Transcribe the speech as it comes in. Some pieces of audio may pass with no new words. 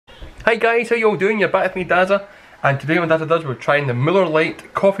Hi guys, how you all doing? You're back with me, Dazza, and today on Dazza Does we're trying the Muller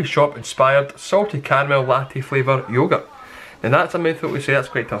Light coffee shop inspired salted caramel latte flavour yoghurt. Now that's a mouthful to say, that's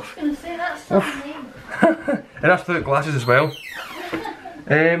quite tough. I was going to say, that's tough name. And that's without glasses as well.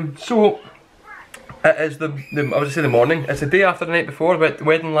 So it is the I was going to say the morning. It's the day after the night before. We went to the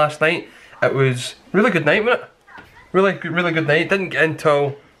wedding last night. It was a really good night, wasn't it? Really good night. Didn't get in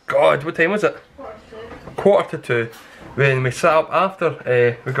till, God, what time was it? Quarter to two. When we sat up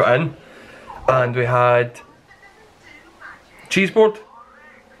after we got in, and we had cheese board.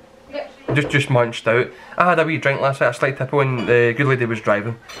 Yep. Just munched out. I had a wee drink last night, a slight tipple, when the good lady was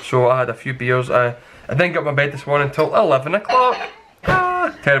driving. So I had a few beers. I didn't get up my bed this morning until 11 o'clock.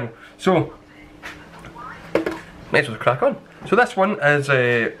 Ah, terrible. So might as well crack on. So this one is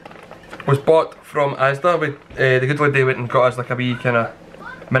was bought from Asda. The good lady went and got us like a wee kind of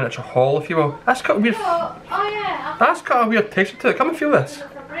miniature haul, if you will. That's got a weird. Oh yeah. That's got a weird texture to it. Come and feel this.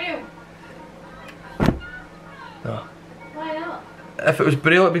 No. Why not? If it was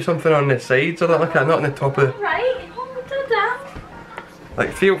braille, it'd be something on the sides or something like that, not on the top of the. Right. Oh, did that.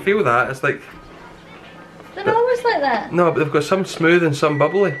 Like feel that. It's like. They're always like that. No, but they've got some smooth and some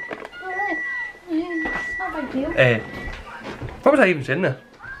bubbly. Alright. It's not a big deal. What was I even saying there?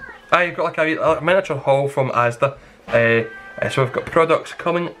 I've got like a miniature haul from Asda. So we've got products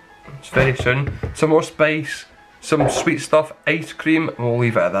coming very soon. Some more spice, some sweet stuff, ice cream, and we'll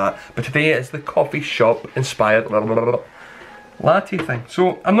leave it at that. But today it's the coffee shop inspired latte thing.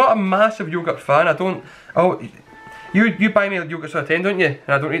 So I'm not a massive yogurt fan. I don't. Oh, you buy me yogurts out of 10, don't you? And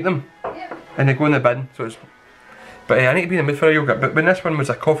I don't eat them. Yeah. And they go in the bin. So it's. But I need to be in the mood for a yogurt. But when this one was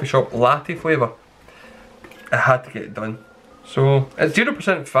a coffee shop latte flavour, I had to get it done. So it's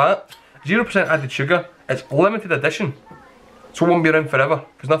 0% fat, 0% added sugar. It's limited edition. So it won't be around forever,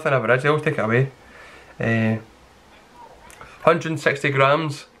 because nothing ever is, they always take it away. 160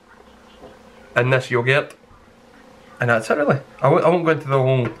 grams in this yoghurt. And that's it really. I won't go into the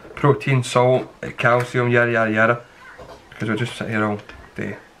whole protein, salt, calcium, yada yada yada. Because we'll just sit here all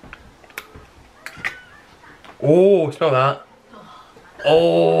day. Oh, smell that.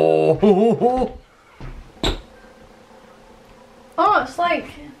 Oh! Oh, it's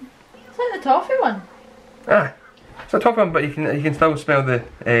like the toffee one. Ah. It's a tough one, but you can still smell the.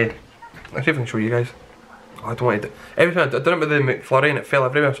 Let's see if I can show you guys. Oh, I don't want to do. Every time I done it with the McFlurry and it fell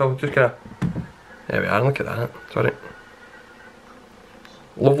everywhere, so I'll just kind of. There we are. Look at that. Sorry.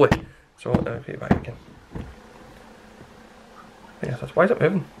 Lovely. So I'll put it back again. Yes, that's why is it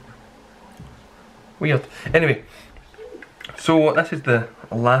moving? Weird. Anyway, so this is the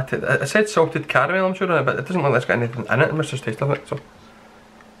latte. It said salted caramel, I'm sure on it, but it doesn't look like it's got anything in it. It must just taste of it. So.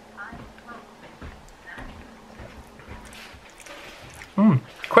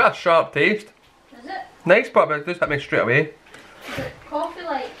 Quite a sharp taste. Is it? Nice, but it does hit me straight away. Is it coffee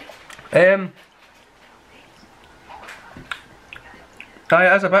like? Aye,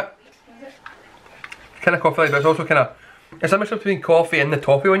 it is a bit. Is it? Kind of coffee like, but it's also kind of. It's a mixture between coffee and the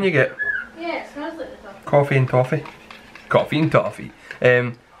toffee one you get. Yeah, it smells like the toffee. Coffee and toffee. Coffee and toffee.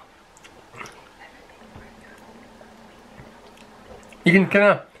 You can kind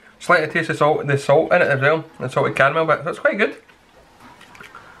of slightly taste the salt in it as well, the salted caramel bit. That's quite good.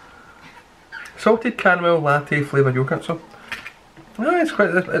 Salted caramel latte flavoured yoghurt. So, no, it's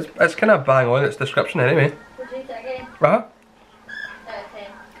quite. It's kind of bang on its description anyway. Would you eat it again? Uh-huh.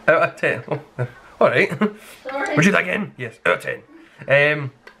 Out of 10. Out of 10. Oh, alright. Sorry. Would you do that again? Yes, out of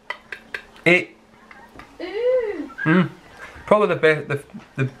 10. 8. Ooh. Probably the best,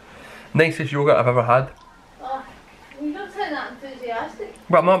 the nicest yoghurt I've ever had. Oh, you don't sound that enthusiastic.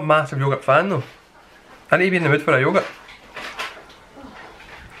 But I'm not a massive yoghurt fan though. I need to be in the mood for a yoghurt.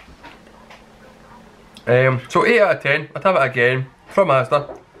 So 8 out of 10. I'd have it again from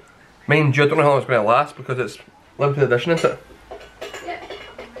Asda. Mind you, I don't know how long it's going to last because it's limited edition, isn't it? Yep.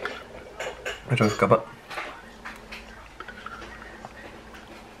 I'll just grab it.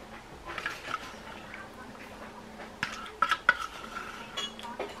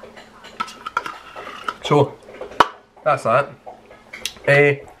 So, that's that.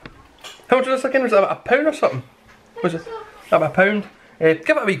 How much was this again? Was it about £1 or something? Was it about £1? Give it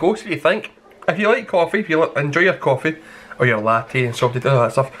a wee go, see what you think. If you like coffee, if you enjoy your coffee, or your latte and salted, all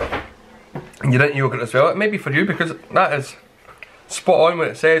that stuff, and you're into yoghurt as well, it may be for you because that is spot on what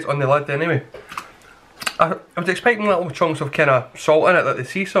it says on the lid anyway. I was expecting little chunks of kind of salt in it, like the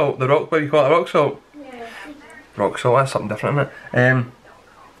sea salt, the rock, what do you call it, rock salt? Yeah. Rock salt, that's something different, isn't it?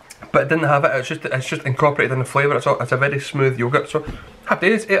 But it didn't have it, it's just incorporated in the flavour, it's a very smooth yoghurt, so happy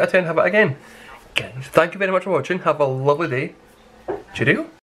days, 8 out of 10, have it again. Guys, thank you very much for watching, have a lovely day, cheerio.